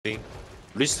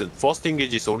Listen, first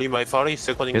engage is only my party,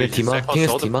 second 얘네 engage is 디마, second,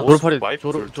 킹에서 third, 디마. fourth, 돌파리 fifth,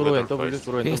 조로 together, NW guys.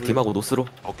 조로 킹에서 NW. 디마고 노스로.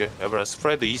 오케이, everyone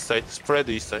spread east side, spread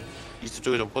east side. 이스트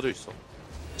쪽에 좀 퍼져 있어.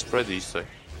 Spread east side.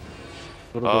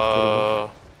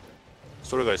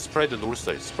 Sorry guys, spread north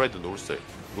side, spread north side.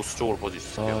 노스 쪽으로 퍼져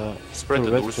있어. Spread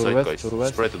Joro north west, side, Joro guys. west, Joro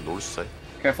west. Spread north side.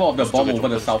 Careful of the Just bomb do it, over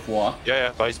the just- south wall.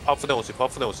 Yeah, guys, buff them OC,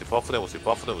 buff them OC, buff them OC,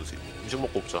 buff them OC. 음식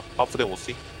먹고 없자. Buff them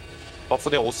OC. Buff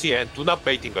them OC and do not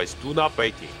baiting, guys. Do not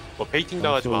baiting. 뭐 baiting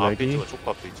당하지 마, 안 baiting 마,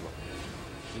 초코 안 baiting 마.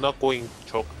 Do not going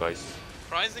choke, guys.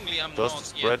 Surprisingly, I'm Just not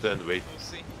spread yet. and wait. We'll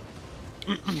see.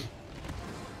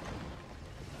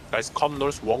 Guys, come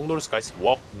north, walk north, guys.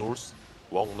 Walk north,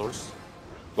 walk north.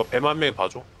 이거 뱀 한 명이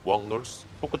봐줘. Walk north.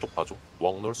 토크 쪽 봐줘.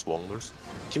 Walk north, walk north.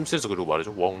 팀스에서 그리고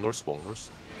말해줘. Walk north, walk north.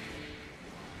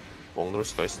 Walk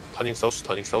north, guys. Turning south,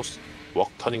 turning south.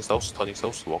 Walk, turning south, turning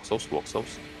south. Walk south, walk south.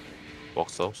 Walk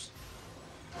south.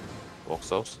 Walk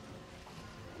south.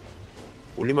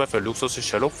 Only my friend looks also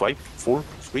shallow. 5, 4,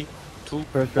 3, 2,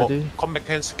 First 1. ready. Come back,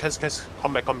 hands, hands, hands.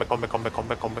 Come back, come back, come back, come back, come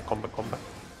back, come back, come back, come back.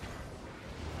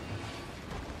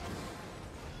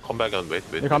 Come back and wait,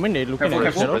 wait. They're coming, they're looking Careful,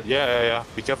 at careful. Zero. Yeah.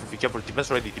 Be careful, be careful.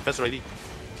 Defense ready, defense ready.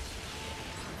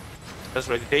 Defense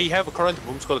ready. They have a current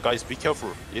boom squad, guys. Be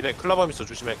careful. 얘네 클라밤 있어,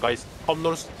 조심해. Guys, come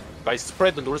north. Guys,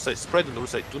 spread the north side, spread the north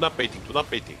side. Do not baiting, do not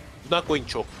baiting. Do not going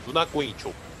choke, do not going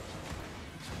choke.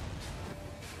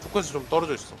 초크에서 좀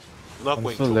떨어져 있어. Do not I'm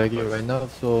going so choke. laggy guys. right now,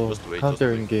 so Just wait, counter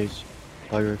just wait. engage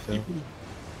by yourself.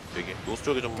 여기 노스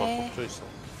쪽에 좀만 멈춰 있어.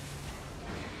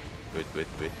 Wait.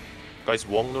 Guys,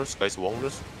 walk north. Guys, walk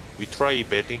north. We try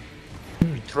baiting.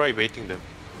 We try baiting them.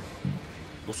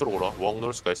 노스로 오라. Walk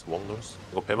north, guys. Walk north.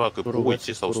 이거 배마 그 Joro 보고 west,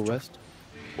 있지 사우스 Joro 쪽. west.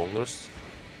 Walk north.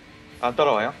 안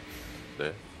따라와요?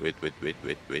 네. Wait,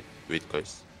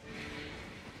 guys.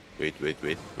 Wait.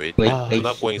 Wait, Do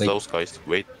not going wait. south, guys.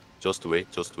 Wait. Just wait.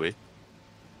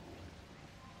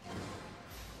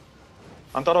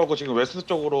 안 따라오고 지금 웨스트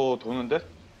쪽으로 도는데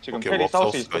지금 Okay, 페리 walk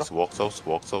사우스 south, 있어. guys.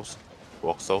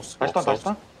 Walk south. 다시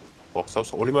타. Walk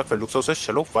south. Only my friend. Look south.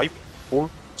 Shallow. 5, 4,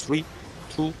 3,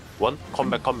 2, 1. Come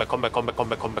back.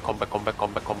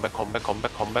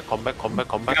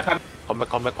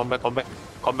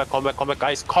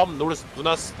 Guys, come north. Do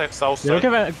not stack south side.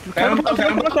 이렇게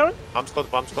밤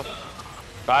스쿼드.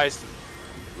 Guys,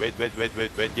 wait.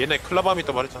 얘네 클라밤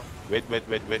있다 말했잖아. Wait.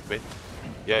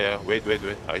 Yeah. Wait.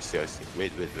 I see.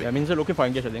 Wait. Yeah, means they're looking for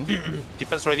engage, I think.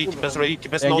 Defense ready.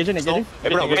 Defense Engaging. now.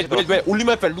 Everyone, wait. Only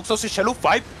my fire. Look so shallow.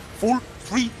 5, 4,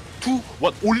 3, 2,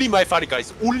 1. Only my fire,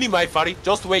 guys. Only my fire.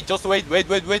 Just wait.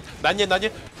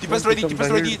 난예. Defense ready.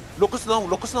 Locus now.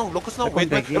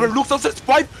 Wait. Everyone, look so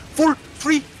 5, 4,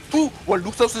 3, 2, 1.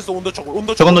 Look so on the choke.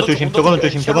 저거는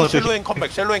조심. Shallow and come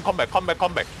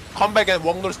back. Come back and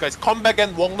walk north, guys. Come back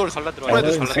and walk north.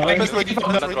 Defense ready.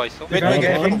 Wait.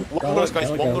 Walk north, guys.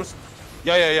 Walk north.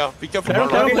 Yeah. Be careful.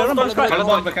 Careful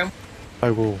of the camp.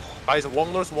 아이고. Guys, walk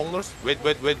north. Wait.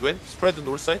 Spread the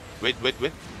north side. Wait.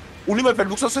 Only my friend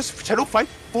looks us. Shallow. 5,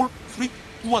 4, 3,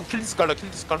 2, 1. Kill this color.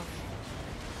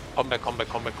 Come back.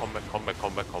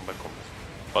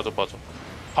 빠져.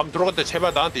 밤 들어갈 때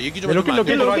제발 나한테 얘기 좀 해주면 안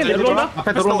돼?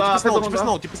 앞에 들어온다. 디펜스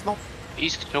나오.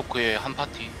 이스트 초크에 한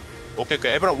파티. 오케이.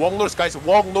 Everyone, walk north, guys.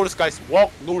 Walk north. Guys,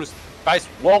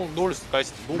 walk north,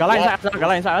 guys.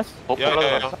 Gala inside us.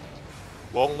 Yeah.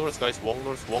 Walk north, guys. Walk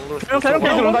north.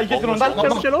 들어온다, 이제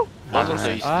들어온다. 쉘로?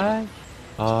 맞았어, 이스트.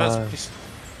 Defense, please.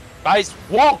 Guys,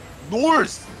 walk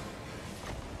north.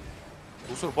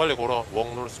 노스로 빨리 걸어.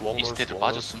 Walk north. 이스트에도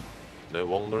빠졌음. 네,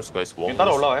 walk north, guys. Walk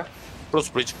따라 north. 올라와요.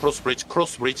 크로스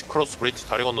브리지.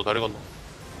 다리 건너.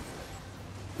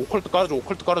 오컬트 깔아줘.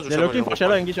 They're looking for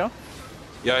shallow engage, huh?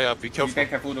 Yeah, be You careful. stay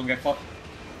careful, don't get caught.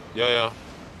 Yeah.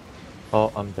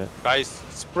 Oh, I'm dead. Guys,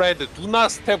 spread. Do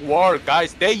not stack wall,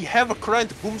 guys. They have a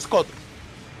current boom squad.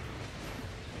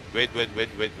 Wait.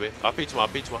 앞에 있지 마.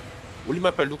 Only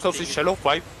my friend looks out shallow.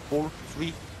 5, 4,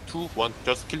 3, 2, 1.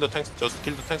 Just kill the tanks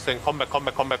and come back.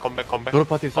 Joro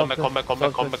party Come back.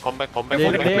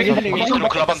 이스트로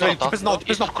클라방 돌았다. 디펜스 나오.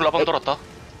 이스트로 클라방 돌았다.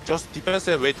 Just defense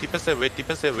and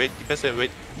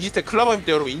wait. 이스트 클라바임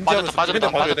때 여러분 인지하면서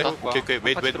빠졌다. 봐줘야 돼. 오케이.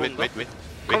 Wait.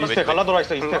 이스트에 갈라 들어와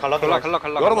있어. 이스트에 갈라 들어와.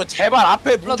 여러분 제발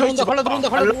앞에 뭉쳐있지 마.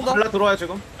 갈라 들어와요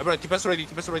지금. everyone 디펜스 레디.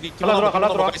 갈라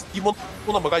들어와. 디몬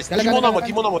넘어.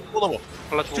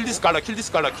 Kill this 갈라.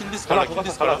 갈라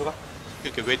들어가.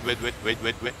 오케이.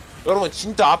 wait. 여러분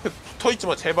진짜 앞에 붙어있지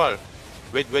마 제발.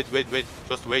 Wait.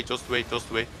 Just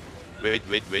wait.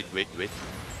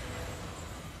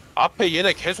 앞에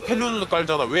얘네 계속 헬륜을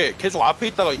깔잖아. 왜 계속 앞에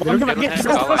있다가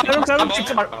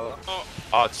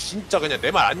아 진짜 그냥 내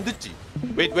말 안 듣지.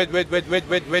 Wait.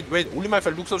 Only my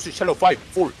friend looks up shallow. 5,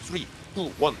 4, 3,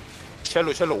 2, 1.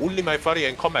 shallow, shallow. Only my body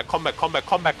and come back.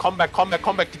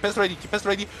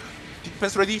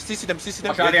 Defense ready. CC them.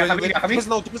 Okay, coming. Defense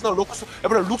now. Look,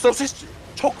 everyone looks up.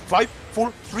 Choke. 5,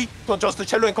 4, 3, 2, just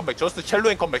shallow and come back. Shallow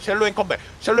and come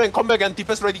back. And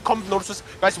defense ready. Come northwest,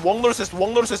 guys. Walk northwest.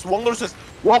 Walk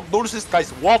northwest,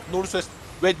 guys. Walk northwest.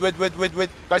 Wait,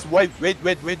 guys. Wait.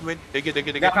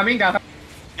 They're coming.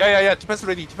 Yeah. Defense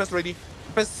ready.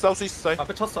 Defense southeast side.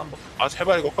 앞에 쳤어 한번. 아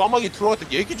제발 이거 까마귀 들어갈 때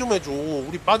얘기 좀 해줘.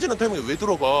 우리 빠지는 타이밍에 왜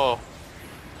들어가?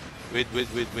 Wait.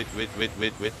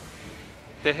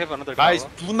 They have another Guys,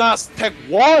 do not stack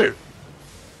wall.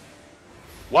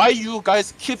 Why you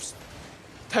guys keep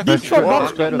stack Deep shot, wall?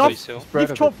 spread a north, bit. deep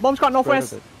Spread a chop, bit. bomb squad northwest.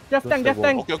 Spread a bit. Left tank, left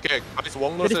tank. Okay. Guys,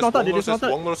 walk It is northwest. not that,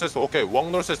 Walk northwest. Okay, walk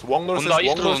northwest. 온다,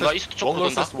 이스트로 온다, 이스트 쪽으로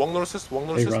온다. Walk northwest. run.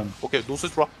 Okay,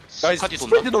 northwest. Guys, 스카디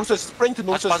sprint 돈다. northwest. Sprint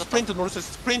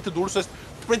빠졌다. northwest.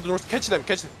 Catch them.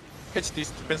 Catch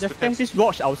these defense Left tank, tanks. please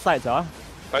watch outside,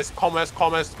 Guys, come as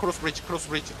cross bridge.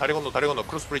 다리 건너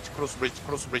cross bridge.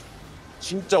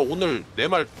 진짜 오늘 내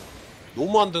말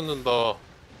너무 안 듣는다.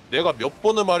 내가 몇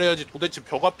번을 말해야지 도대체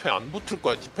벽 앞에 안 붙을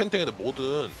거야. 디펜딩에는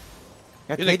뭐든.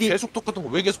 야, 얘네 데디 계속 똑같은 거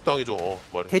왜 계속 당해줘?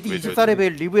 말해. 데디 왜,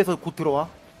 24레벨 리브에서 곧 들어와.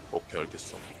 오케이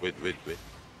알겠어. wait.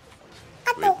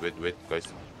 Guys.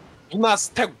 Do not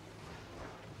stack.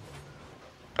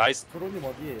 Guys,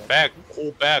 back.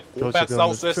 Go back 지금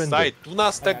southwest 트렌드. side. Do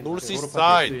not stack northeast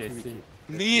side.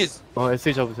 Please.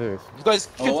 SE 잡으세요. You guys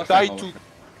keep what's die that? to.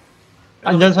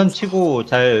 안전선 치고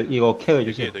잘 이거 케어해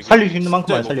주세요. 살릴 수 있는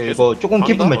만큼만 살려. 이거 조금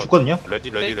깊으면 죽거든요.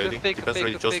 Ready. fake, Defense ready.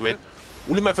 fake, Just fake. wait.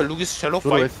 Only my friend Lucas shallow.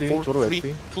 조로 5, SE, 4, 조로 3,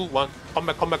 SE. 2, 1. Come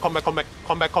back.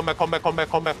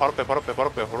 바로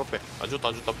빼. 안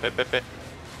좋다. 빼.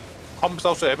 Come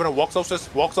south. Everyone walk south,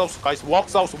 guys. Walk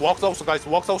south. Walk south, guys.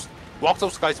 Walk south. Walk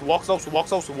south.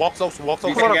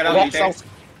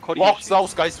 Walk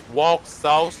south, guys. Walk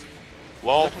south.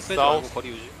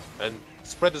 And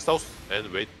spread the south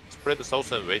and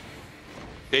wait.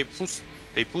 They push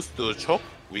the choke.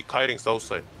 We kiting south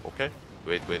side. Okay.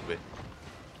 Wait.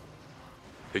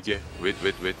 대기해. Wait.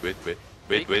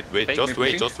 Just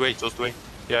wait.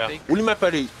 Yeah. Only my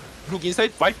party. Look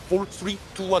inside. 5, 4, 3,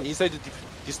 2, 1. Inside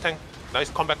this tank. Nice.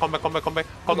 Come back. 이거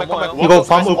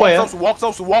밤 올 거예요? Walk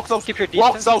south. Keep your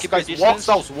Walk distance, south, keep your guys.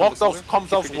 distance. Walk south. Come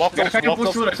south. Keep your Walk distance. south. Can you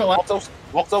push through the south?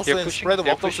 Walk south They're and pushing, spread. they're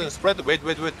Walk south and spread. Wait,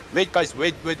 guys.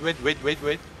 Wait.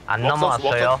 안 Walk south, walk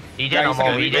넘어왔어요. 이제 야,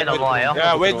 넘어, 이제 이제 넘어와요.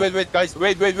 Yeah, wait, guys.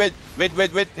 Wait.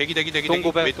 대기. Don't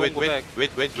go back, don't go back.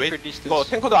 Wait. Keep your distance. 이거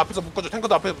탱커도 앞에서 묶어줘.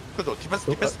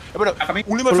 디펜스. 에버라. coming.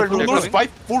 Only my friend. Look north. 5,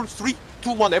 4, 3,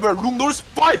 2, 1. 에버라. Look north.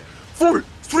 5, 4,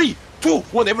 3, 2,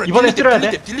 1. 에버라. 이번에 찔러야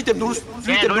돼. 딜리템 놀스.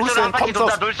 예, 놀스를 한 바퀴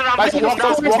돈다, 놀스를 한 바퀴 돈다,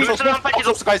 놀스를 한 바퀴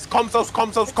돈다. Guys, come south,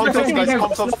 guys.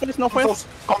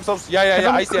 Come south. Yeah.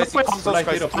 I see. Come south,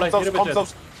 guys. Come south,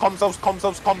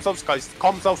 guys.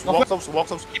 Walk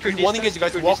south. One engage,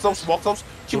 guys. Walk south.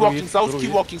 Keep walking south.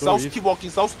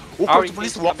 Occult,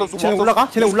 please. Walk south. 쟤네 올라가?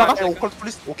 Occult,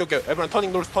 please. Okay. Everyone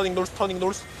turning north.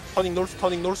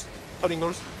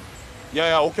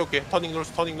 Yeah. Okay. Turning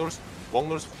north. Walk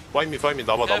north. Find me.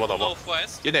 나봐.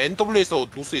 얘네 NW에서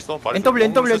노스 있어.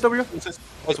 NW.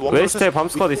 웨스트에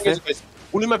밤스쿼드 있어요.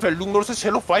 Only my friend. Look north.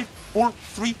 Shallow. 5, 4,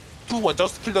 3, 2, 1.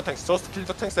 Just kill the tanks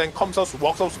and come south.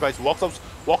 Walk south, guys. Walk south.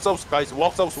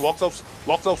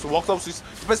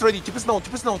 Defense ready. Defense now.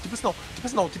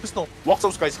 Walk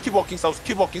south, guys. Keep walking south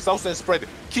and spread.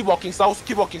 Keep walking south.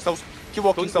 Don't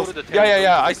go to the tank,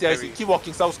 Yeah. don't I go to the see. carry. Keep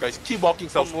walking south, guys. Keep walking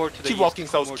south. Come more to the Keep east, walking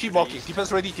come south. more Keep to the walking. east.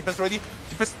 Defense ready. Defense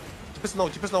now.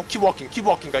 Keep walking,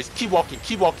 guys. Keep walking.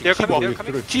 They're coming.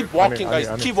 Keep walking, guys.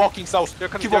 Keep walking south. They're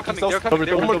coming, Keep they're walking coming, south. they're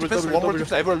coming, One more they're defense.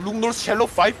 coming. Everyone, look north. Shallow.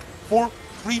 5, 4,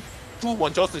 3, 2,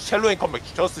 1. Just shallow and come back.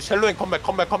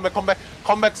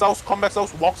 Come back south.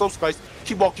 Walk south, guys.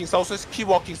 Keep walking south.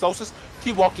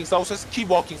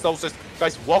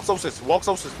 Guys, walk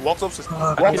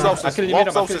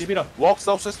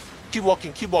south. Keep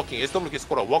walking. SW gets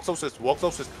scored. Walk south.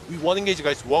 We one engage,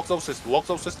 guys. Walk south.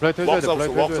 블라이트 해줘야 돼.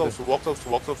 Walk south.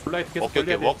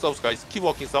 Okay. Walk south, guys. Keep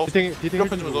walking south. 디팅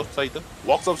해주면서 사이드.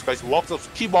 Walk south, guys.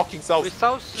 Keep walking south. 우리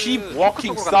사우스 Keep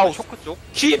walking 초크 쪽으로 가는 거야, south. 초크 쪽.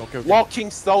 Keep 오케이. walking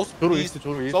south. 조로 please.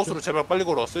 이스트. 사우스로 제발 빨리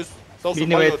걸어. 사우스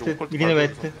미니 빨리 웨스트, 가지고 미니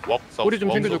웨스트. Walk south. 꼬리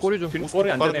좀 챙겨줘. 꼬리 좀.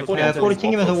 꼬리 안전해, 꼬리 야, 꼬리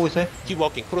튕기면서 보고 있어요. Keep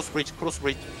walking. 크로스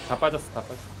브리지. 다 빠졌어.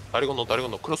 다리 건너.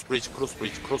 크로스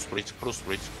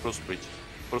브리지.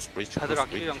 다들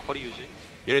아킬이랑 거리 유지.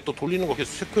 얘네 또 돌리는 거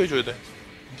계속 체크해줘야 돼.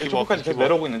 초코까지 계속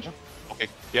내려오고 있는 중. 오케이.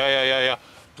 야야야야.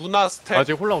 Do not step.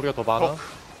 아직 홀라 우리가 더 많아. 사우스.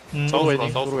 조로 웨딩.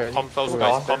 Come south,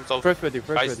 guys. Come south. 프레스 레디.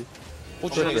 Guys.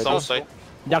 포지션이 사우스 사이드.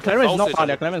 Yeah, Clarence South north,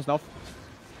 is- Cclarence north.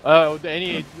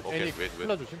 애니 wait, wait.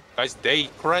 힐러 조심. Guys, they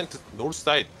current north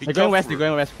side. Be They're going west. careful. They're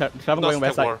going west. Travel Do going not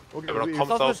west step side. wall. 우리 Everyone come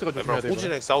사우스 south. 웨스트가 조심해야 Everyone 돼.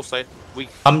 pushing south side. We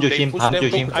밤 they 조심, push 밤 them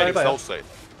조심. hiding south side.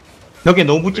 여기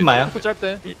너무 붙지 마요. 초크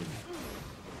짧대.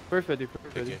 퍼펙트.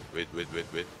 오케이.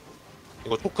 wait.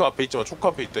 이거 초크 앞에 있지만 초크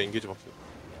앞에 있다. 인게지 박스.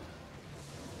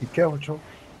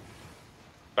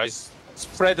 Guys,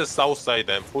 spread the south side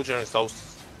and position south.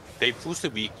 They push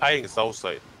we hiding south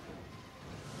side.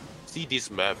 See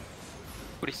this map.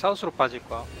 우리 사우스로 빠질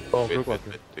거야. 그럴 것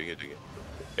같아. 되게.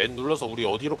 N 눌러서 우리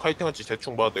어디로 카이팅할지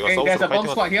대충 봐. 내가 Okay, there's 사우스로 a bomb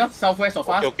카이팅할. squad here, southwest of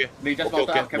us. 오케이. They just Okay,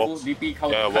 walked up. okay, Careful, walk. DP,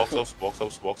 count. Yeah, walk careful.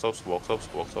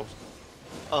 south.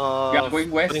 Yeah,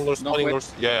 going west, Turning north.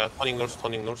 northwest. Yeah, turning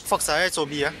north. Fox 아예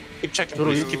좀이야. Keep checking,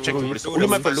 저로 please. 이- Keep checking, 저로 please. 이- Only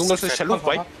my 저로 look north, 이- shallow.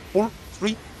 5, 4,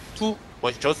 3, 2,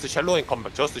 1. Just shallow and come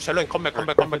back. Just shallow and come back.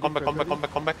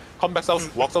 Come back south.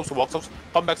 Walk south.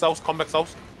 Come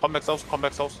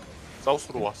back south.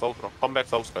 South로 와. Come back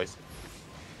south, guys.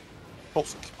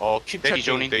 Fox, keep Daddy checking.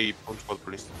 Johnny. They don't squad,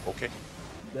 please. Okay.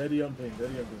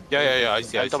 Yeah. I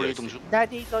see. LW 이동 중.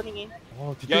 Daddy going in.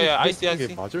 Yeah, I see.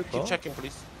 이게 맞을까? Keep checking,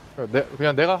 please.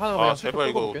 그냥 내가 하나 그냥 제발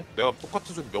이거 내가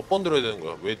똑같은 소리 몇 번 들어야 되는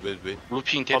거야. Wait.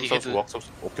 루핑 Come 데디 south, 헤드. walk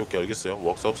south. 오케이, 알겠어요.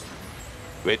 Walk south.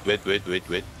 Wait.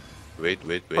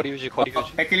 거리 유지, 거리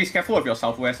유지. Achilles, careful of your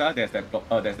southwest. There's that bomb.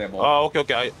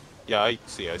 Okay. I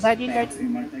see. Daddy,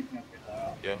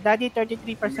 Yeah. Daddy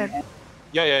 33%.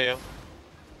 Yeah.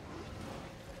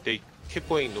 They keep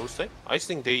going north side? I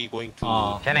think they going to.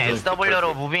 쟤네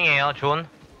SW로 무빙해요, 존.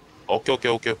 오케이.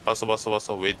 봤어.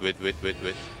 Wait.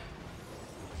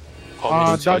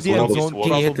 아, Come 나디엔 east, 존 walk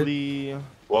east, probably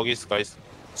walk east, guys.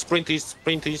 Sprint east.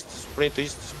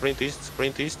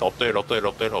 Up there.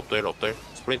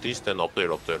 Sprint east and up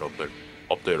there,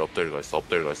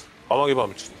 guys. 까마귀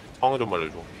밤 상황 좀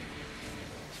말해줘.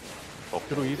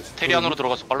 드로 이스트. 테리 안으로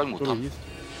들어가서 빨라면 드로 못함. 이스트.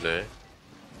 네.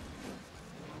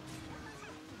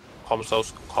 Come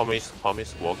south, come east,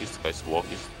 walk east, guys, walk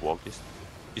east.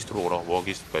 이스트로 오라, walk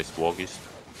east, guys, walk east.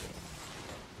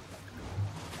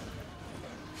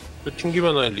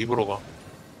 튕기면은 리브로 가.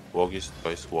 Walk east,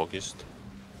 guys, walk east.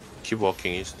 Keep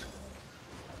walking east.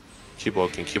 Keep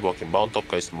walking. Mount up,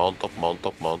 guys, mount up.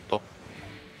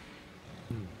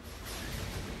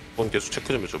 폰 계속 체크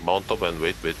좀 해줘. Mount up and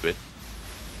wait.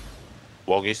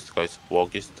 Walk east, guys,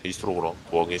 walk east. 이스트로 오라,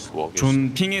 walk east.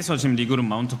 존 핑에서 지금 리그룹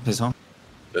마운트업해서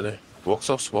네네. Walk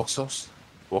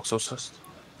south.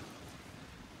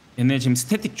 얘네 지금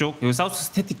스태틱 쪽 여기 사우스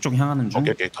스태틱 쪽 향하는 중.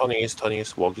 오케이. Turning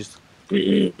east, walk east.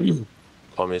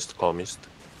 Come east.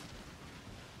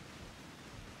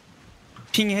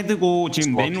 핑 헤드고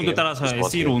지금 메인 로드 따라서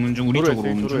SE로 오는 중. 우리 쪽으로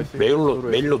오는 중.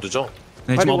 메일로드죠?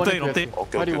 네, 지금 업데이트.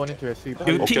 파리 원인 투 SE.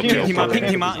 여기 핑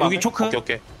디마 여기 초크.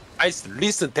 오케이. Guys,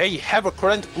 listen. They have a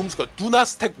current boom squad. Do not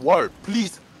stack wall,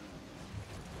 please.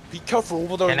 Be careful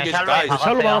over there, 쟤네 guys.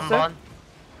 샬로에 박았어요, 한번.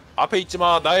 앞에 있지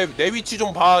마. 내 위치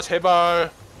좀 봐,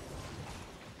 제발.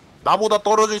 나보다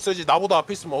떨어져 있어야지. 나보다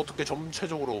앞에 있으면 어떻게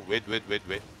전체적으로. Wait.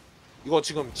 이거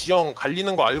지금 지형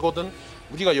갈리는 거 알거든.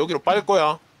 우리가 여기로 빨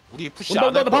거야. 우리 푸시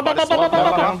안 할 거야.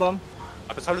 말했어.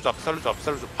 앞에 살려줘.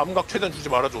 밤각 최대한 주지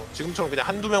말아줘. 지금처럼 그냥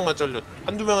한두 명만 잘려.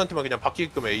 한두 명한테만 그냥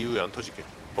바뀌게끔 AU에 안 터지게.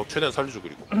 최대한 살려줘.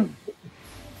 그리고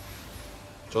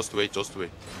Just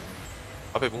wait.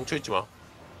 앞에 뭉쳐있지 마.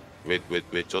 Wait.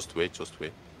 Just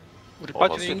wait. 우리 봤어.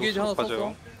 빠지는 인게이지 하나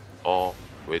빠져요. 썼어.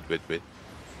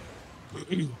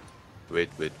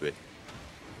 Wait.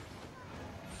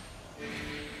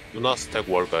 Do not stack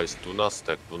wall, guys. Do not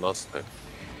stack.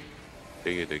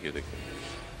 되게.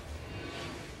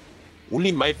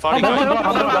 Only my party, guys.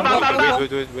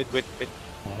 Wait.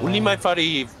 Only my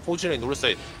party 포지션에 north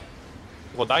side.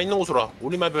 이거 나 있는 곳으로 와.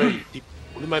 Only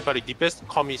my party deepest.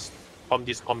 Come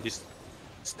this.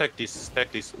 Stack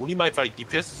this. Only my party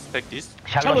deepest. Stack this.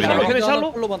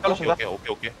 샬로.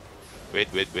 오케이. Wait.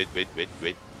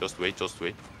 Just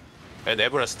wait. And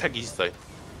everyone stack east side.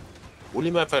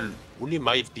 Only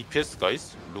my DPS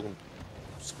guys look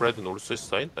spread north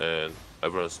side and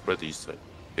everyone spread east side.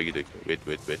 되게. Wait.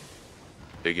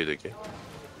 되게.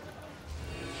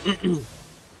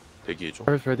 대기해줘.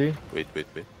 First ready. Wait.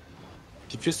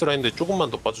 DPS 라인인데 조금만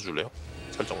더 빠져줄래요?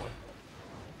 살짝만.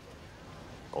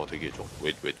 대기해줘.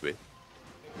 Wait.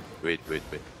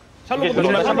 샬로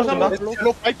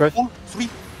Hello, 5, 4, 3,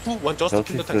 2, 1. Just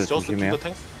kill the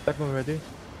tanks. Second ready.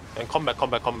 And come back.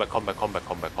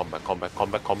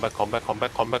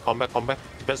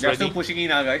 Defense They're ready. still pushing in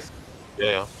now, guys.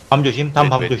 Yeah. 밤 조심. 밤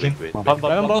조심. Wait.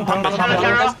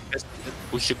 샬로.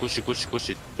 Push.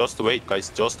 Just wait, guys.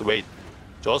 Just wait.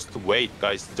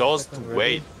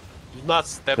 Do not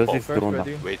step up. First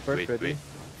ready. Wait.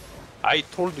 I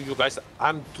told you guys,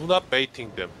 I'm do not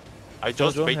baiting them. I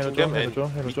just 해줘, baiting 해줘, them and 해줘,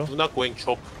 we 해줘. do not going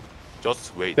choke.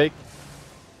 Just wait. Bait.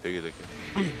 되게.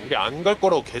 우리 안 갈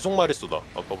거라고 계속 말했어 나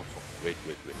아까부터. Wait.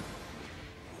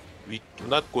 We do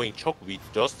not going choke. We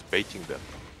just baiting them.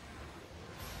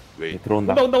 Wait.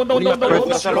 들어온다. 온리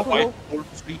샬로 5, 4,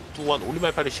 3, 2, 1. 온리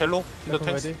마이 팔이 샬로. In the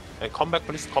tanks. ready. And come back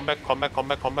please. Come back.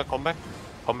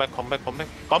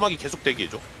 까마귀 계속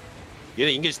대기해줘.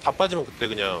 얘네 인게이지 다 빠지면 그때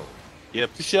그냥 얘네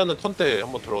푸시하는 턴 때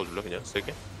한번 들어가 줄래 그냥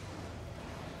세게.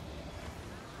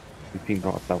 빙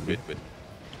들어갔다 우리. 왜?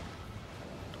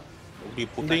 우리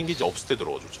본대 인게이지 없을 때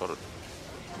들어가줘 차라리.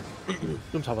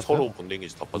 좀 잡았어요. 서로 본대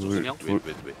인게이지 다 빠졌어. 둘,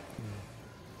 왜?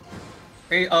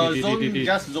 Hey, zone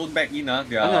just zone back in.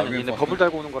 They 아니 are 아니 얘네 버블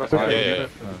달고 오는 거라서. 예.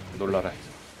 놀라라.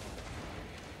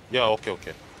 야 오케이.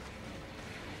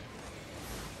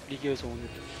 리기에서 오는.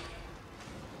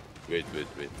 왜?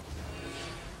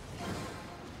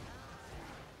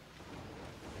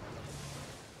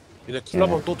 얘네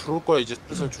킬라밤 또 들어올 거야 이제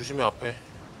슬슬 조심해 앞에.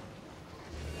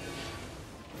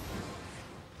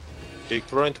 이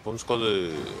클라이언트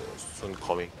봄스쿼드 soon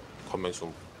coming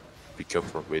soon. Be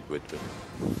careful. Wait.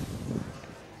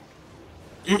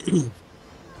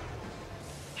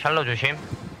 샬로 조심.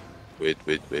 Wait.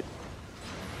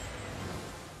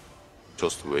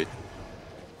 Just wait.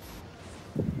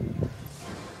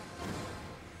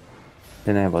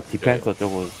 쟤네 뭐 디펜스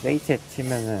어쩌고 세이체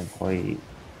치면은 거의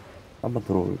한번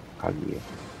들어올 각이에요.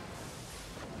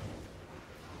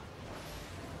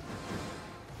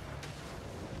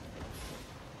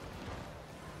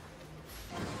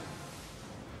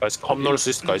 Guys, come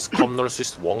northeast.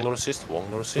 Walk northeast.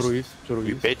 조로 We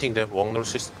이스. baiting them. Walk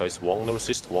northeast. Guys, walk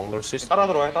northeast. 따라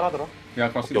들어. Yeah,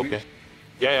 crossing. Okay.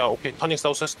 Yeah. Okay. Turning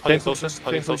southwest. Later.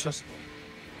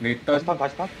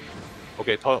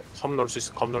 Okay. Come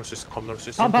northeast.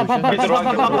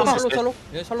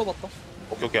 샬로 봤다.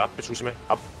 오케이. 앞에 조심해.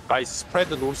 Guys, spread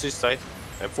the northeast side.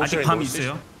 And force 아직 it 밤 northeast.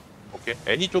 있어요. 오케이.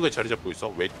 애니 쪽에 자리 잡고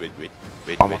있어. Wait.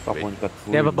 밤 아까 보니까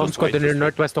둘. They have a bomb squad in the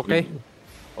northwest, okay?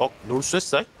 northwest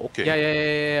side? Okay. Yeah.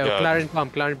 Yeah. Clarent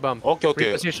bomb. Okay.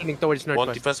 Repositioning towards One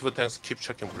northwest. defensive tanks, keep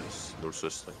checking please.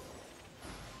 Northwest side.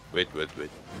 Wait.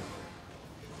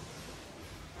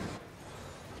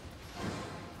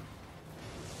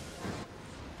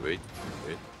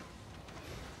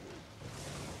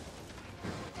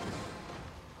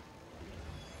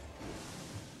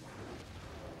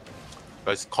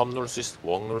 Guys, come northeast,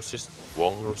 walk northeast.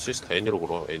 Any로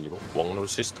걸어, any로. Walk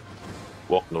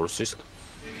northeast.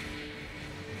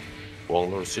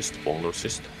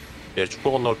 얘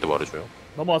축구 건너올 때 말해줘요.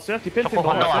 넘어왔어요? 디펜스 조금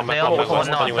건너왔어요.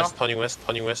 Turning west.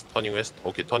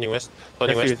 Okay, turning west.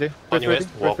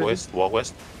 Walk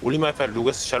west. Only my fire,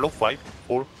 Lucas, shallow. 5,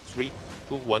 4, 3,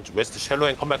 2, 1. West, shallow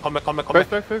and come back. Not good.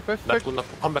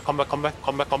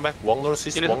 Come back. Walk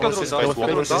northeast, 얘네 guys.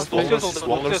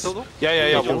 Walk northeast.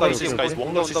 Yeah. Walk northeast, guys.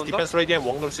 Walk northeast. Defense ready and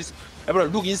walk northeast.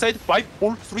 Everyone, look inside. 5,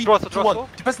 4, 3, 2, 1.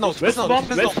 Defense now.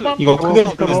 이거 크게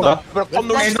시켜본다. Come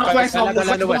northeast, guys. Come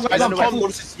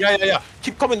northeast. Yeah.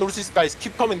 Keep coming northeast, guys.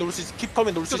 Keep coming northeast.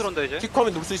 들어온다 이제. Keep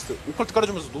coming northeast. 오컬트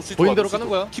깔아주면서 northeast. 보이는 대로 까는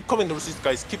거야. Keep coming northeast,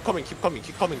 guys. Keep coming northeast.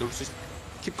 Keep coming northeast.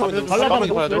 발라밤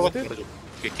들어가. northeast.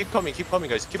 Okay, keep coming,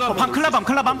 guys. Keep coming.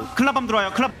 클라밤 들어와요.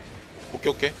 클라밤.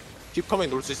 Okay. Keep coming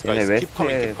northeast, 얘네 guys. Keep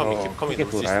coming 웨스트에서 크게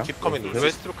돌아요. Keep coming northeast.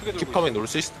 웨스트로 크게 Keep 돌고. coming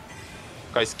northeast.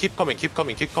 Guys, keep coming.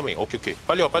 Okay.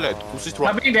 빨리 와. northeast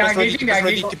들어와. They are engaging.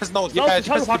 Defense now. Defense.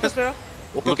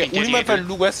 Okay. 우리만 빨리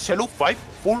look west. Shallow. 5,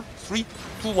 4, 3,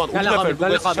 2, 1. 우리만 빨리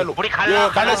look west. Shallow. 우리 갈라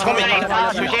조심.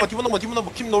 Demon number.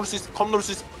 Keep northeast. Come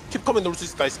northeast. Keep coming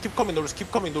northeast, guys. Keep coming north.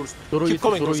 Keep coming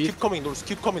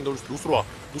north.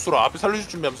 노스로 앞에 살려줄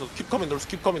준비하면서 keep coming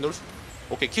north.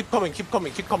 Okay, keep coming,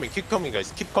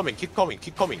 guys. Keep coming.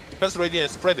 Defense ready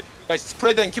and spread. Guys,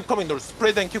 spread and keep coming north.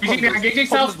 Engaging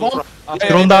south.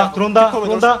 들어온다.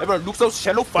 Everyone, look south,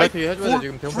 shallow. 5, 4, 라이트 해줘야 돼,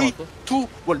 지금 3, 병 2,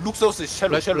 1. Look south,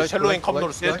 shallow and come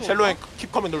north. Right. Shallow and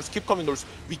keep coming north.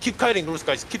 We keep kiting north,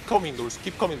 guys. Keep coming north.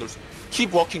 Keep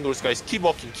walking north, guys. Keep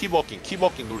walking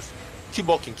north.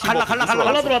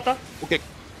 갈라 들어왔다. 오케이.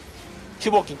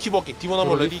 Keep walking. Demon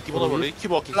armor ready. Keep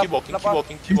walking.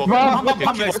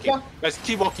 Guys,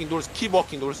 keep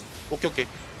walking north. Okay.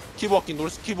 Keep walking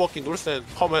north and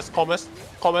come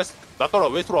west. 나 따라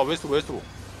west로 와.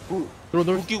 들어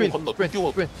놀. 끼고 건너.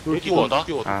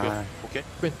 끼고. 아. 오케이.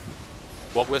 뺀.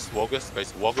 Walk west,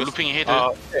 guys. Walk west. 블루핑이 헤드.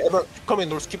 Keep coming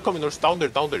north. Down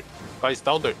there. Guys,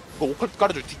 down there. 이거 오컬트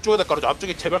깔아줘. 뒤쪽에다 깔아줘.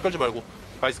 앞쪽에 제발 깔지 말고.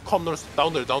 Guys, come north.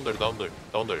 Down there.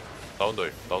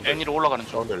 애니로 올라가는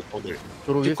중. Down there.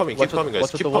 조로 Keep coming, guys.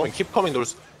 Keep coming,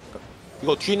 north.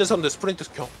 이거 뒤에 있는 사람들 스프린트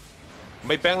시켜.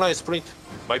 My backline sprint.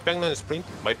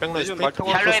 말통화.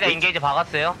 샬로에다 인게이지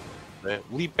박았어요. 네,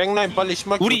 우리 백라인 빨리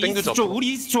 10만 킬로 우리 땡겨줘. 이스트 쪽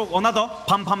우리 이스트 쪽 어나더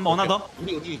밤 어나더.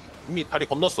 우리 이미 다리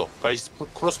건넜어. 가이스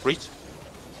크로스 브리지.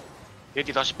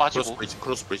 얘디 다시 크로스 빠지고. 브리지.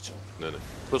 크로스 브리지. 네네.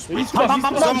 크로스 브리지. 이스트밤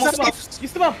밤,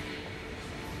 이스트밤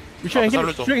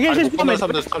살려줘. 다리 건너는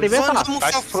사람들 살려줘.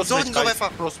 가이스 크로스 브리지. 가이스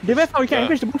크로스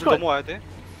브리지. 넘어와야 돼.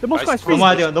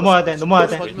 넘어야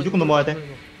돼. 무조건 넘어야 돼.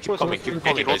 Keep coming, keep 얘디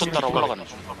coming. 로드 keep 따라 coming. 올라가는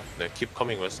중. 네, keep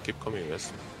coming west, keep coming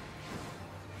west.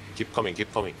 Keep coming,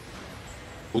 keep coming.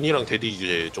 문이랑 데디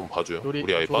이제 좀 봐줘요. 우리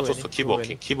우리 아예 조로 빠졌어. 웨니, Keep 조로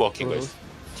working, keep working, 조로 guys.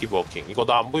 Keep working. 이거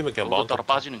나 안 보이면 그냥 로드 마운트. 따라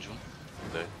빠지는 중.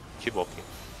 네, keep working.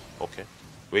 오케이.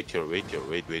 Wait here, wait here,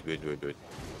 wait. We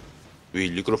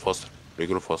regroup first,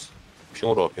 regroup first.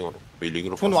 핑으로 와, 핑으로. We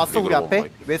regroup first. 돈 왔어 우리 regroup 앞에 on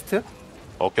mic. 웨스트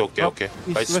오케이.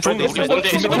 Guys, 웨스트. spread 우리 뭔데?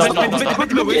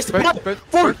 it.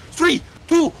 4, 3,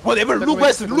 2, 1. Everyone, look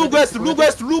west.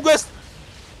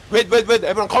 Wait.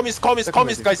 Everyone, come east, guys.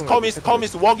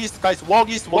 Walk east, guys. Walk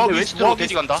east. 웨스트로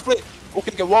돼지 간다. Spread.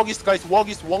 Okay, walk east, guys. Walk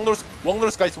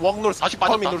north, guys. Walk north. 다시 Keep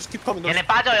coming 빠졌다. north, keep coming north. 얘네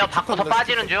빠져요. 바꿔서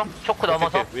빠지는 중. 초크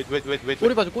넘어서. Wait.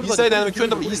 꼬리 봐줘 Inside enemy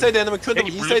QW. Inside enemy QW.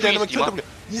 괜히 Inside enemy 블루투이스지 마. QW.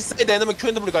 Inside enemy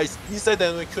QW, guys. Inside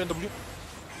enemy QW.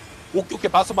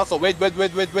 오케이. 봤어. Wait.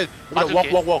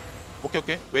 맞을게. Walk.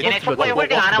 오케이. Wait. 얘네 촉구에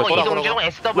홀딩 안 하고 이동 중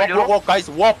SW로. Walk, guys.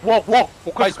 Walk.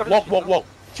 Guys, walk.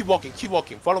 Keep walking.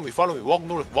 Follow me. Walk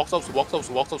north. Walk south.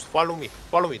 Follow me.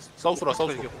 South로.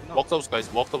 Walk south, guys.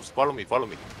 Walk south. Follow me.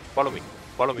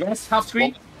 West half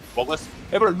screen. Walk west.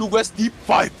 Everyone, look west. Deep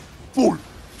 5, 4,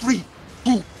 3,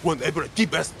 2, 1. Everyone,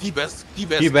 deep west. Keep coming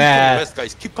west,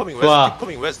 guys. Keep coming 좋아.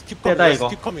 west. Keep 세다, 이거.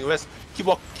 coming west. Keep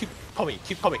coming.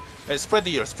 And spread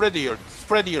the ear.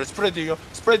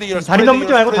 다리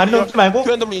넘지 말고.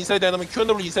 QW inside enemy.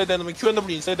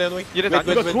 얘네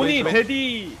Wait, 이거 wait, 존이 wait.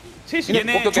 데디 셋이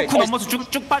얘네 오케이. 초크 넘어서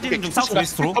쭉 빠지는 중 사우스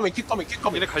웨스트로. Keep coming.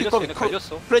 얘네 갈렸어.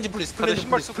 Cleanse, please.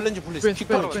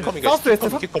 Keep coming, guys. 사우스 웨스트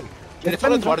Keep coming. 얘네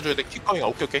턴한테 말해줘야 돼. Keep coming.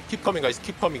 오케이. Keep coming, guys.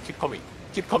 Keep coming.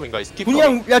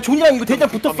 야 존이랑 이거 대장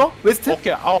붙었어? 웨스트?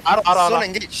 오케이. 알아. Zone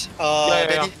engage.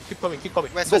 야야야. Keep coming.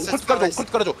 West, 오컬트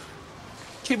깔아줘.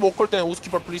 Keep 오컬트 and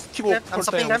우스키퍼, please. Keep I'm 오컬트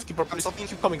stopping and them. 우스키퍼, please. I'm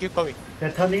stopping. Keep coming.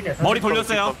 머리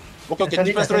돌렸어요. 오케이.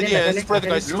 Defense ready and spread,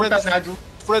 guys. Look at Andrew.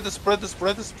 Spread.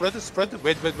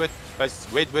 Wait. Guys,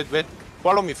 wait.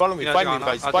 Follow me. Find me,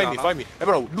 guys. 아직 Find 안 me.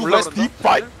 Everyone, look 올라오는다. west. Deep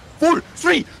 5, 4,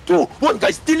 3, 2, 1.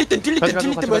 Guys, delete them.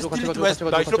 West.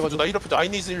 나 힐업해줘. I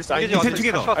need heals. Defend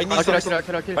together. I need heals.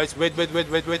 Guys, wait.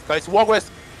 Guys, walk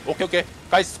west. Okay.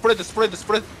 Guys, spread.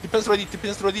 Defense ready.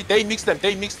 They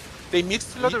mix.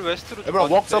 힐러들 웨스트로. Everyone,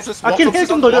 walk south. 아킬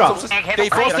힐좀 돌려라. They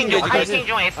first 하이킹 engage, guys. 중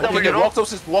오케이, SW로.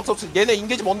 walk south. 얘네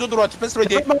engage 먼저 들어와. Defense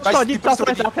ready. Defense ready. Defense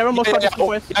ready.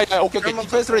 오케이.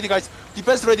 Defense ready, guys.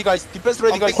 Defense ready, guys. Defense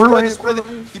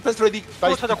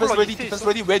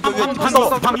ready. Wait.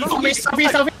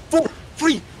 Four,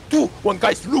 3, 2, 1.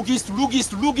 Guys, look east.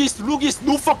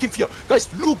 No fucking fear. Guys,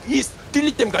 look east.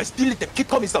 Delete them. Keep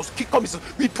coming south.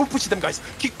 We push them, guys.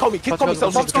 Keep coming south.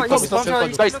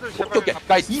 Guys, okay.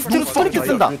 Guys, 이스트로 스토리키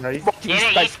쓴다. 얘네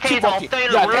이스트에서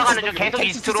업다일로 올라가는 중 계속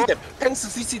이스트로. Tanks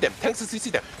CC them.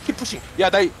 Keep pushing.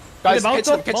 Guys, 근데 catch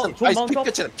them. 마운트 Guys, 마운트 keep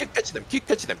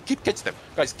catching them.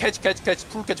 Guys, catch.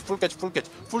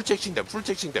 Full chasing them. Full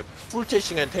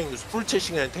chasing and tank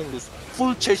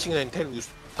loose.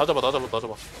 다 잡아.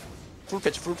 Full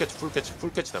catch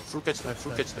them.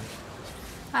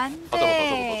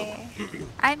 안돼.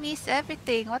 I miss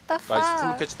everything. What the Guys,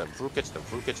 fuck? full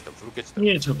catch them.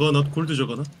 예, 저거넛 골드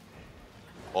저거넛. 다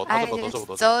잡아.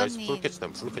 Guys, Johnny. full catch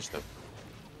them.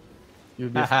 You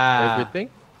miss 아하. everything?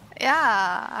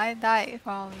 Yeah, I die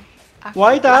from.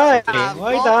 Why die?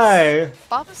 bomb-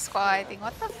 Bomb squatting.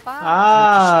 What the fuck?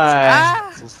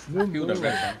 아.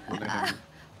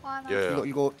 wanna- 예.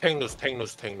 이거 tank loose.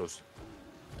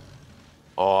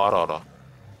 알아.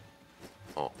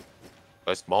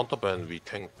 Guys, mount up and we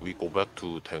go back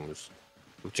to tank loose.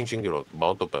 루팅싱기로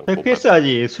mount up and go back. FPS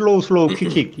하지. 슬로우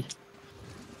퀵.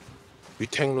 We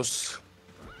tank loose.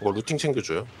 이거 루팅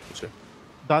챙겨줘요. 이제.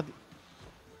 나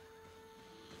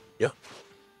야.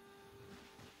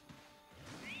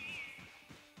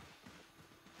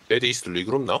 레드 이스트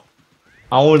리그룹 나?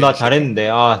 오늘 나 잘했는데.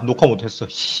 녹화 못했어.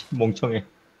 씨, 멍청해.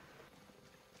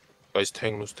 Guys,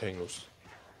 tank loose.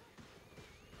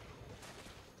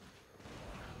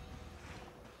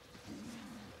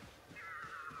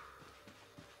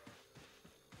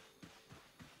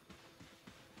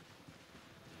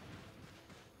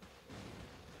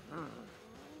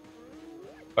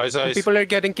 Guys, people are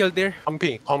getting killed there.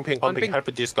 펌핑.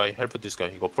 Help this guy.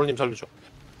 이거 폴님 살려줘.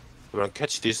 그냥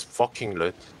catch this fucking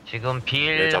red. 지금 네,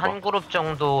 빌 잡아. 한 그룹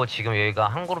정도 지금 여기가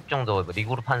한 그룹 정도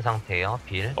리그룹 한 상태예요.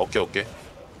 빌. 오케이.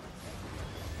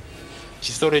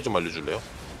 지소리 좀 알려줄래요?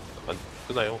 안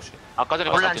끄나요 혹시? 아까 전에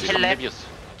혼란 봤을 때 7렙. 랩이었어.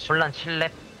 혼란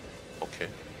 7렙. 오케이.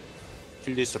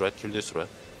 Kill this red, kill this red.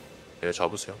 예,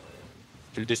 잡으세요.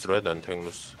 Kill this red and take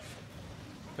loose.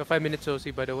 5 minutes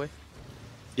OC, by the way.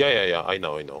 Yeah. I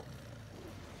know.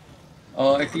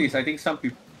 At least I think some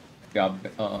people got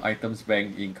items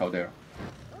banked in Caldera.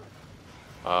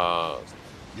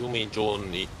 You mean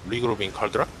John regroup in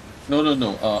Caldera? No.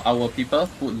 Our people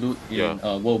put loot in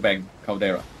Yeah. World Bank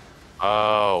Caldera.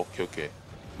 Okay.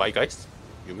 My guys?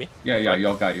 You mean? Yeah,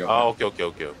 your guy.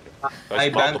 Okay.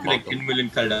 Guys, mount up. 10 million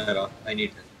caldera. I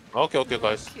need it. Okay,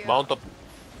 guys. Thank you. Mount up.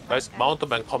 Guys, Okay. mount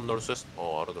up and come northwest.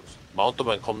 알아들었어. Mount up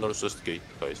and come northwest gate,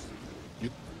 guys.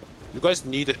 You guys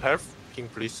need help? Ping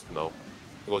please now.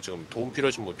 이거 지금 도움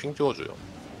필요하신 분 핑 찍어줘요.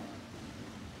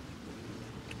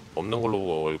 없는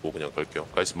걸로 알고 그냥 갈게요.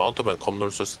 Guys, mount up and come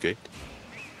northwest gate.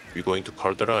 We going to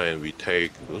Caldera and we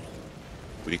take.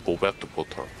 We go back to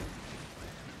Portal.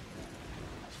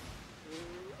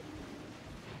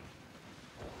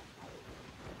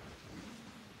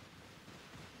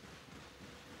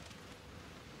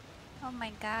 Oh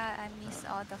my god, I missed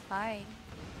all the fight.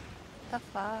 The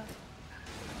fuck?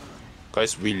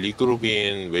 Guys, we regroup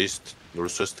in west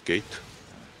northwest gate.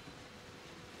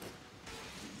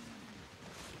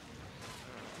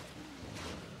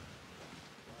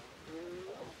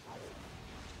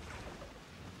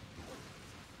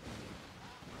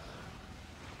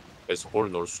 Guys,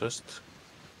 hold northwest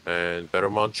and better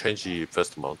mount change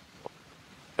fast mount.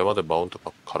 배마다 마운트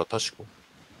갈아타시고.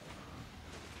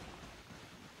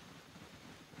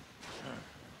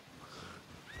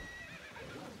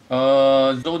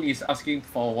 Zone is asking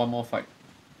for one more fight.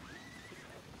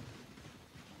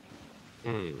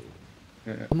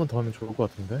 한 번 더 하면 좋을 것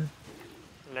같은데.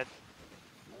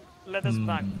 Let us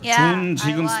back. Yeah, 존 I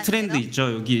지금 want, 스트랜드 you know?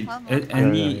 있죠 여기 One more.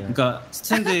 애니 그러니까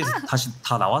스트랜드에서 다시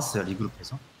다 나왔어요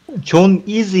리그룹에서. 존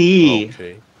easy.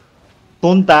 오케이.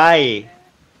 Don't die.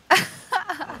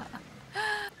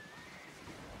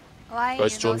 Why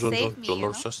Guys, you John don't save me, you know?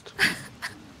 northwest.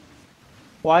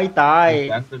 Why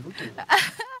die?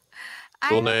 I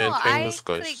John know, and I Tagnus,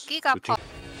 guys. click Giga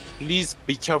Please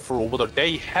be careful over there.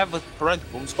 They have a current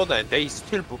boom squad and they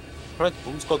still current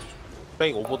boom squad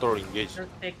playing over there engage. Do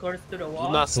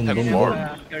not step Don't forward.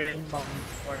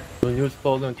 Don't use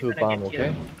fallen to bomb,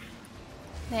 okay?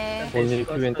 네. Only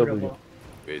QNW.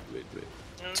 Wait.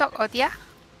 적 어디야?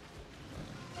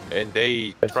 And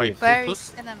they try Where to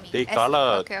is push. enemy? They S.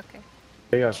 gotta Okay.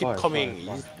 They are keep far, coming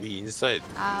far. inside.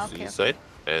 아, okay. Inside.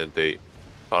 And they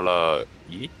gotta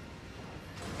E.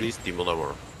 Please demon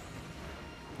armor.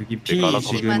 여기 네, 피 깔아서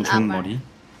지금 그러면 좋은 아마. 머리.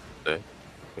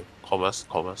 Come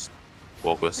as.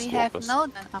 Walk west. We Walk have west. no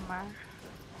armor.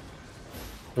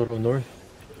 도로 north.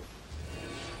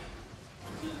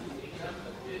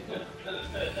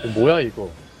 뭐야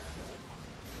이거?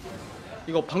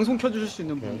 이거 방송 켜주실 수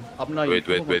있는 분 앞라인. Wait.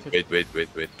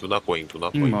 Do not going.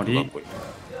 머리.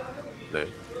 네.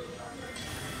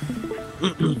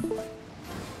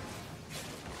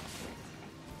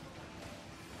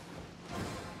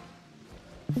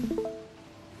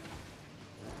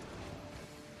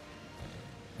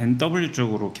 NW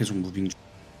쪽으로 계속 무빙 중.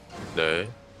 네.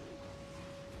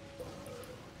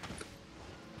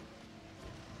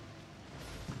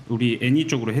 우리 애니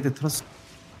쪽으로 헤드 틀었어.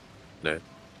 네.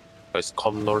 Guys,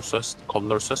 come northwest. Walk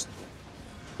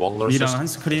우리랑 northwest. 한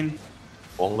스크린.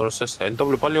 Walk northwest.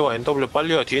 NW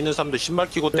빨리 와. 뒤에 있는 사람들 신발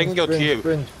끼고 땡겨. 뒤에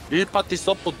 1파티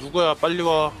서포 누구야? 빨리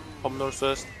와. Come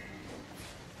northwest.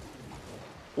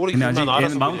 우리 근데 아직 그만 알아서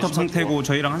얘는 마운트업 그냥 신발 상태고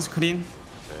저희랑 한 스크린.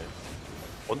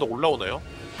 끼고. 언덕 올라오나요?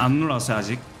 안 올라왔어요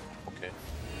아직. 오케이.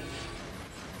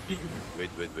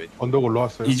 Wait. 언덕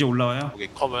올라왔어요. 이제 올라와요. 오케이,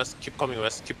 come west. Keep coming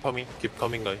west. Keep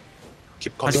coming, guy.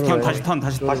 Keep 다시 coming. 턴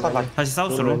다시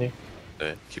사우스로. 네.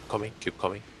 Keep coming.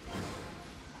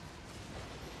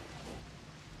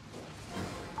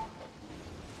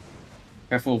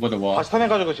 Careful over the wall. 다시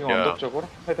턴해가지고 지금 야. 언덕 쪽으로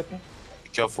헤드핀.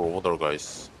 Be careful over there,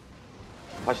 guys.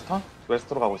 다시 턴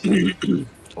웨스트로 가고 있어.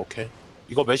 오케이.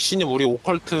 이거 메시님 우리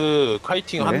오컬트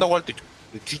카이팅 네. 한다고 할 때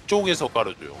뒤쪽에서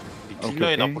깔아줘요. 이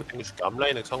뒷라인 오케이. 앞으로 당겨줄게.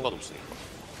 앞라인은 상관없으니까.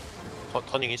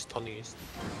 터닝 이스트.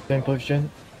 Same position.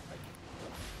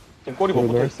 지금 꼬리 못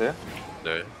그러네. 붙어 있어요.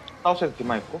 네. 사우스에서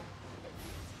뒷만 있고.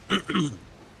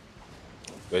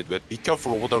 Wait. Be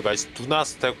careful over there, guys. Do not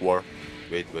stack wall.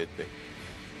 Wait.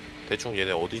 대충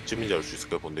얘네 어디쯤인지 알 수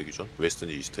있을까요? 본대 기준?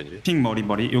 웨스트인지 이스트인지? 핑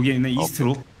머리 여기는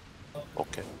이스트로.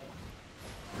 오케이.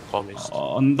 Come east.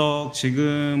 언덕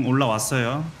지금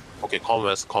올라왔어요. 오케이, come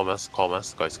west, guys, come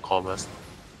west.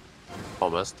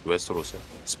 Come west, west로 오세요.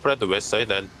 Spread the west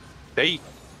side and they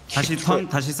다시 keep 턴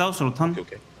다시 사우스로 턴.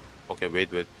 오케이.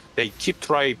 Wait. They keep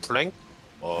try flank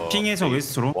핑에서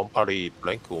웨스트로. One party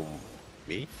blank on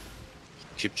me.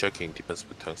 Keep checking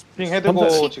defensive tanks. 핑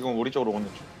헤드고 지금 우리 쪽으로 오는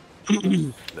중.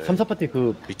 네. 3, 4파티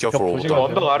그 Be careful. 벽 지금 조심하세요.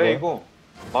 언덕 아래이고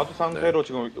마주 상태로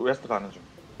지금 웨스트 가는 중.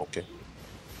 오케이.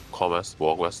 Come west,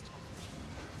 walk west.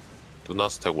 Do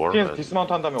not stack wall. 핑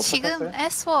디스마운트 한 다음에 지금 오픈했어요.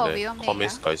 S4 네. 위험해요. Come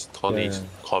east, guys. Turn 네. east.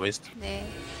 Come east. 네.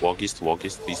 Walk east, walk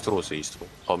east. East로 오세요, east로.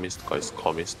 Come east, guys.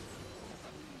 Come east.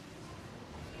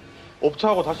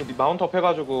 옵차하고 다시 마운트업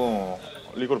해가지고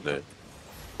리그룹. 네.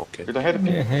 오케이. 일단 헤드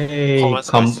핑. 헤이 Come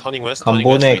west, guys. Turning west. turning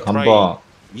간보네 west. We try 간봐.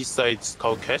 East side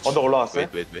scout catch. 언덕 올라왔어요.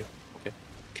 Wait. Okay.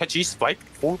 Catch east. 5,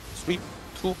 4, 3,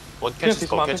 2, 1. 핑 Catch scout.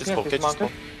 디스마운트. Catch 핑 scout. Catch 디스마운트.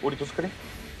 scout. 우리 두 스크린.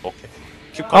 Okay.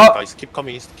 Keep coming, 아! guys. Keep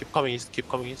coming east. Keep coming east. Keep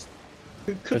coming east.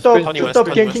 큐떡 Turning west. 큐떡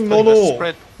Turning west. 갱킹 Turning west. 노노.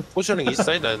 Spread. Positioning east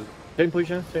side and Same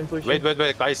position, same position.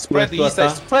 wait, guys. Spread Yes, east side.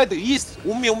 왔다. Spread east.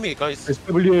 On me, guys.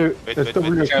 SW, wait.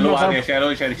 SW. 샬로 안에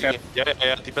샬로.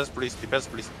 Yeah. Defense, please.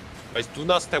 Guys, do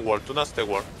not stack wall.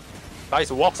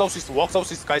 Guys, walk southeast.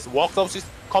 Guys, walk southeast.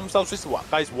 Come southeast.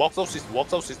 Guys, walk southeast.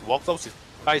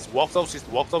 Guys, walk southeast.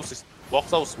 Walk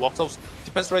south.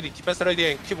 Defense ready,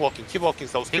 and keep walking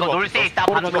south. Keep 이거 walking 놀수 south. 있다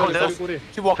바스코드.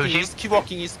 Keep walking 조심. east. Keep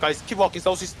walking east, guys. Keep walking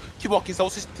southeast.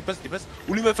 Defense.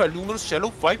 울리면 fire. Luminous shallow.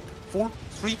 5, 4,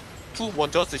 3, 2,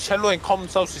 1. Just shallow and come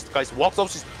southeast, guys. Walk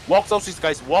southeast,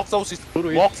 guys. Walk southeast, guys.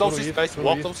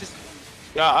 Walk southeast.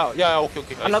 Yeah. Okay.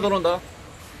 하나 들어온다.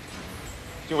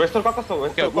 지금 웨스트로 깎았어.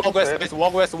 Okay, 웨스트로 walk west, 깎았어. guys.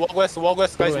 Walk west,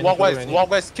 guys. Follow Walk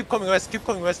west. Keep coming west.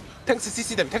 Tanks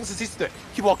CC them.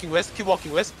 Keep walking west.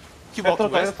 And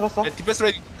defense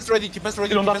ready.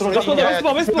 온다, 들어온다.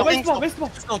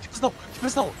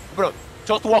 Defense now. Everyone,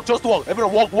 just walk.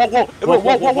 Everyone walk.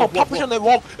 Population and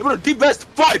walk. Everyone deep west.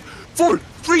 5, 4,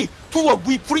 3, 2, 1.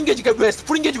 We full engage west.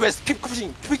 Keep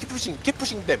pushing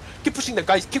them,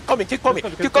 guys. Keep coming.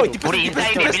 우리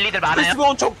인사이드에 밀리들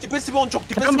많아요. Defensive on choke.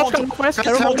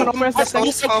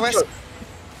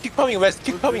 Keep coming west,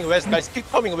 guys. Keep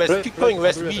coming west.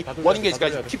 We one engage,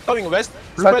 guys. Keep coming west.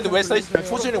 Spread the west side,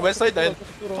 positioning west side, and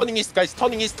turning east, guys.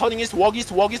 Turning east. Walk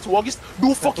east. No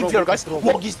fucking fear, guys.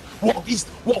 Walk east. Walk,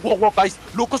 guys.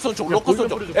 Locus on choke.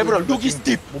 Everyone, look east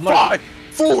deep. 5,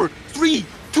 4, 3,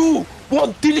 2,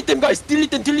 1. Delete them, guys.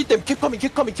 Delete them. Keep coming.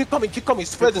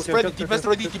 Spread. Defense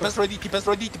ready. Defense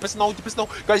now.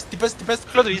 Guys, defense.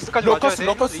 플러들 이스트까지 와줘야 돼.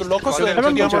 Locus.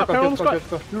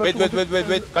 Wait,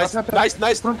 guys.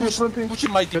 Nice.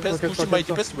 Pushing my defense.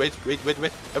 Wait.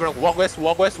 Everyone, walk west,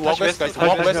 guys. Walk west. Guys,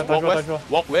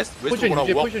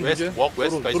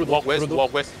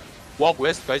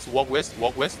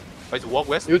 walk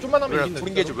west. 이거 좀만 하면 Everyone, 이긴다. full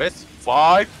engage west.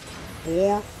 5,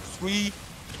 4, 3,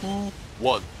 2,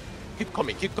 1. Keep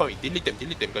coming. Delete them,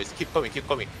 guys. Keep coming.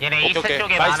 얘네 이스트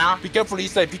쪽에 Guys, 많아. be careful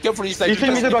east side. 이스트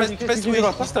미드 봐, 이스트 미드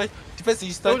봤어? Defense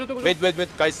east side. Wait,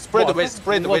 guys. Spread the west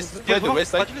side. Wait.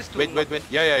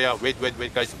 Yeah. Wait,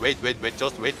 guys. Wait.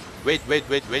 Just wait.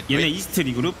 얘네 이스트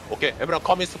리그룹. Okay, everyone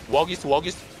come east. Walk east.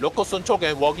 Locus on choke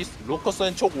and walk east. Locus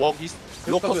on choke, walk east.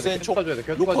 Walk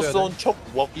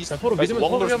east. 서로 Guys, 믿으면서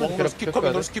walk 서로 north. 하면서 Keep 계속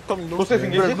coming 가야 돼. north. 노스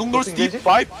engage? Look north 노스 deep. engage?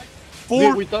 5, 4,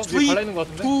 위에 뭐 있다? 위에 3, 발라있는 거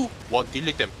같은데? 2, 1.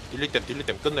 Delete them.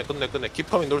 끝내. Keep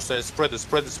coming north and spread.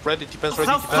 Defense ready. Defense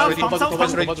now.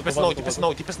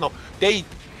 They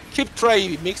keep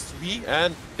try mix V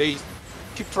and they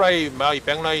keep try my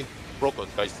backline broken,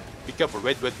 guys. Be careful.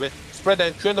 Wait. Spread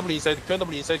and QW inside.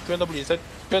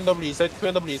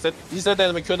 Inside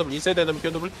enemy QW.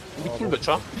 우리 쿨 몇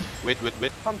차? Wait.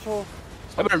 3초.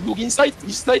 everyone look inside.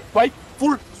 5,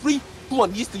 4, 3, 2,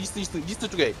 1. 이스트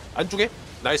쪽에. 안쪽에.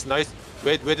 Nice.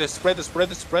 Wait. Spread.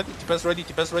 Defense ready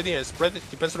and spread.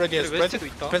 Defense ready and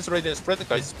spread.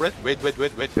 Guys, spread. Wait.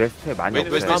 웨스트에 많이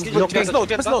Wait, 없어요. defense now.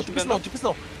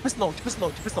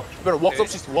 Better walk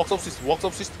southeast,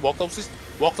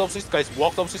 guys.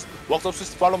 Walk southeast.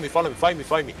 Follow me. Find me.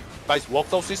 Guys, walk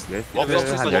southeast. Walk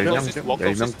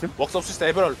southeast.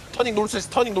 Everyone, turning north.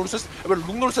 Everyone,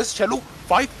 look north. Shallow.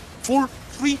 5, 4,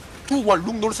 3, 2, 1.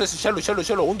 Look north. Shallow.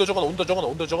 온더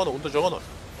적어놔.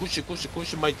 Push.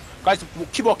 My guys,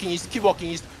 keep walking east.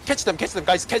 Catch them,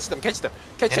 guys. Catch them.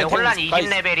 얘네 혼란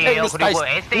 20레벨이에요. 그리고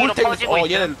SA로 퍼지고 있어.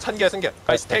 얘는 산기야.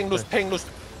 Guys, tank loose.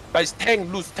 Guys,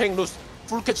 tank loose.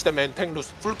 Full catch them and tank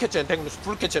loose. Full catch and tank loose.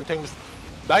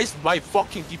 Nice, my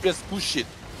fucking DPS push it.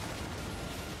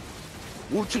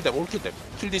 All kill them.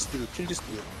 Kill this dude.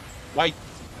 My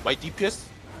DPS,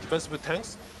 defensive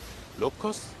tanks,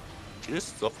 locust, kills,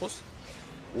 support,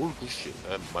 all push it,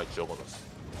 and my juggernauts.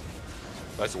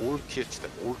 Guys, all catch them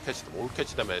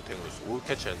and tank loose. All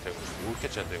catch and tank loose.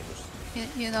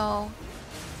 You know,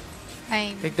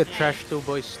 I'm Take the trash too,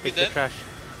 boys. Take the trash.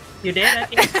 You did?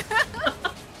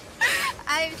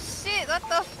 I'm shit. What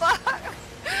the fuck?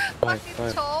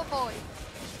 Fucking troll boy.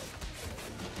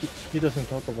 He doesn't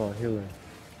talk about healing.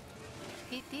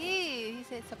 He did. He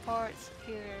said support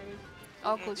here.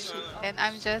 All good shit. And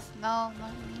I'm just no,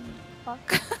 not me.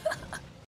 Fuck.